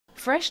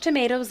Fresh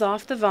tomatoes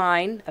off the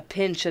vine, a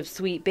pinch of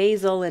sweet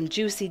basil, and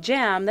juicy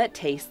jam that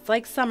tastes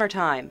like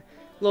summertime.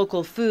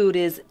 Local food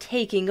is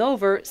taking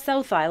over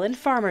South Island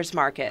farmers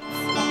markets.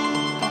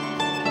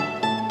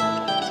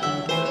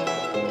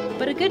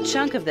 But a good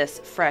chunk of this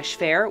fresh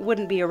fare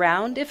wouldn't be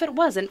around if it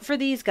wasn't for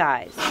these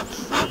guys.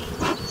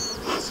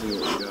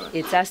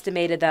 It's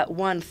estimated that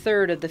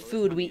 1/3 of the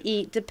food we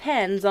eat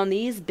depends on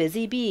these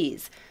busy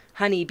bees.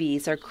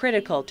 Honeybees are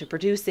critical to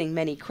producing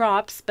many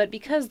crops, but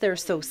because they're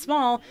so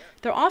small,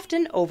 they're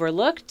often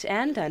overlooked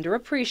and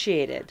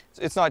underappreciated.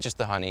 It's not just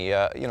the honey.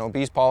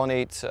 Bees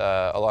pollinate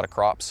a lot of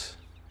crops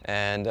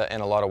and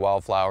a lot of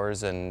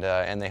wildflowers, and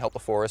they help the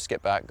forests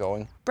get back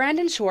going.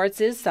 Brandon Schwartz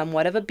is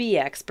somewhat of a bee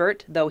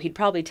expert, though he'd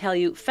probably tell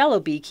you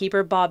fellow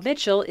beekeeper Bob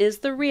Mitchell is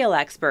the real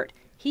expert.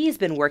 He's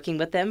been working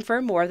with them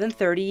for more than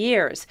 30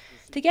 years.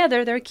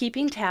 Together, they're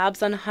keeping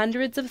tabs on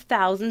hundreds of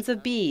thousands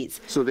of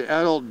bees. So the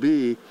adult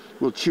bee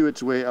will chew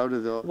its way out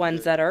of the...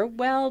 Ones that are,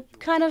 well,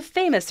 kind of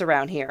famous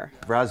around here.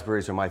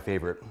 Raspberries are my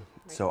favorite,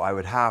 so I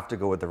would have to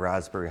go with the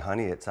raspberry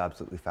honey. It's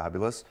absolutely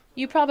fabulous.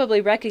 You probably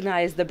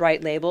recognize the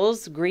bright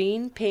labels: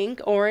 green,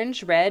 pink,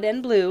 orange, red,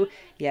 and blue.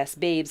 Yes,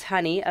 Babe's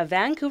Honey, a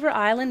Vancouver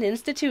Island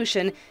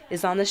institution,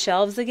 is on the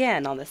shelves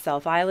again on the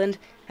South Island,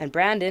 and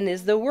Brandon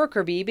is the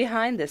worker bee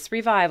behind this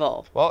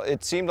revival. Well,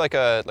 it seemed like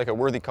a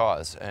worthy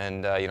cause,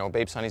 and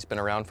Babe's Honey's been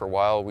around for a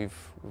while. We've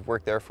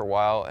worked there for a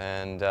while,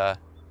 and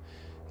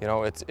it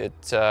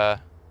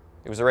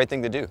was the right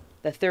thing to do.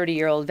 The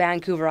 30-year-old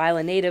Vancouver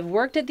Island native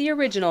worked at the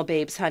original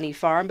Babe's Honey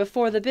farm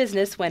before the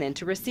business went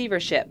into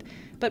receivership.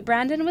 But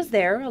Brandon was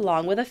there,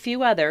 along with a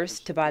few others,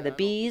 to buy the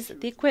bees,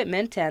 the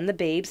equipment, and the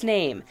Babe's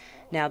name.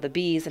 Now the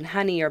bees and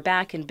honey are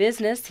back in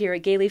business here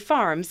at Galey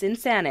Farms in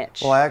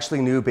Saanich. Well, I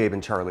actually knew Babe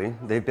and Charlie.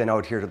 They've been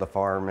out here to the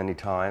farm many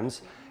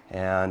times.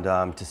 And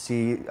to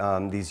see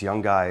these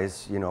young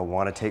guys,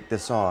 want to take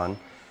this on,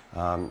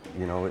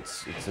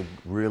 it's a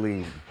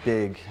really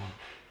big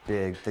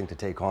thing to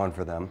take on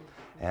for them.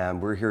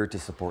 And we're here to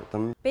support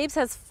them. Babes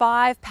has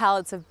 5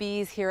 pallets of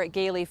bees here at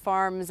Galey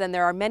Farms, and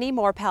there are many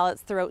more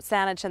pallets throughout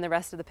Saanich and the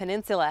rest of the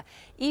peninsula.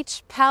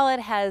 Each pallet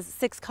has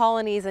 6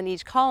 colonies, and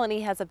each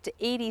colony has up to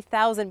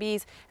 80,000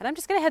 bees. And I'm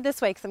just gonna head this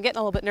way because I'm getting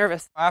a little bit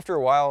nervous. After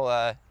a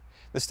while,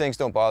 the stings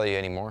don't bother you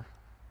anymore.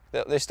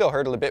 They still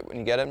hurt a little bit when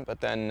you get them, but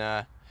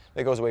then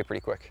it goes away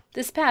pretty quick.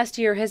 This past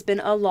year has been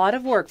a lot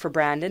of work for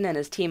Brandon and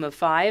his team of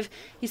 5.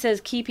 He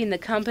says keeping the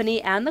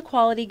company and the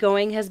quality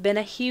going has been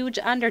a huge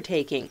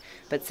undertaking,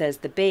 but says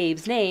the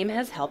Babe's name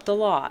has helped a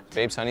lot.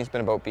 Babe's Honey's been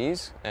about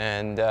bees,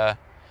 and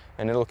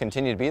it'll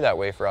continue to be that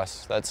way for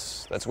us.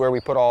 That's where we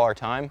put all our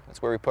time.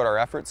 That's where we put our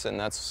efforts, and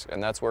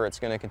that's where it's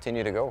going to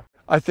continue to go.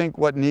 I think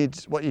what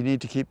you need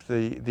to keep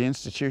the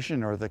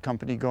institution or the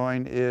company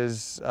going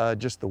is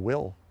just the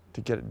will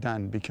to get it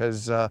done,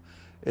 because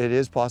it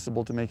is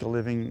possible to make a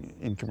living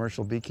in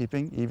commercial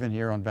beekeeping, even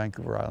here on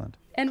Vancouver Island.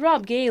 And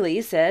Rob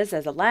Galey says,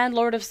 as a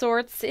landlord of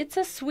sorts, it's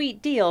a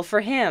sweet deal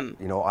for him.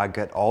 I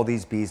get all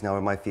these bees now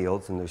in my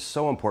fields, and they're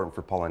so important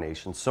for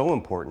pollination, so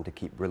important to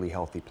keep really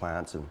healthy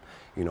plants and,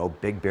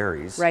 big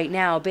berries. Right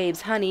now,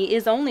 Babe's Honey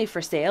is only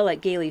for sale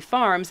at Galey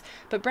Farms,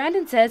 but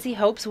Brandon says he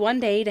hopes one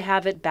day to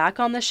have it back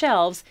on the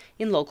shelves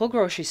in local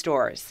grocery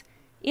stores.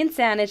 In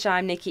Saanich,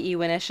 I'm Nikki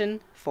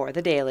Ewanyshyn for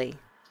The Daily.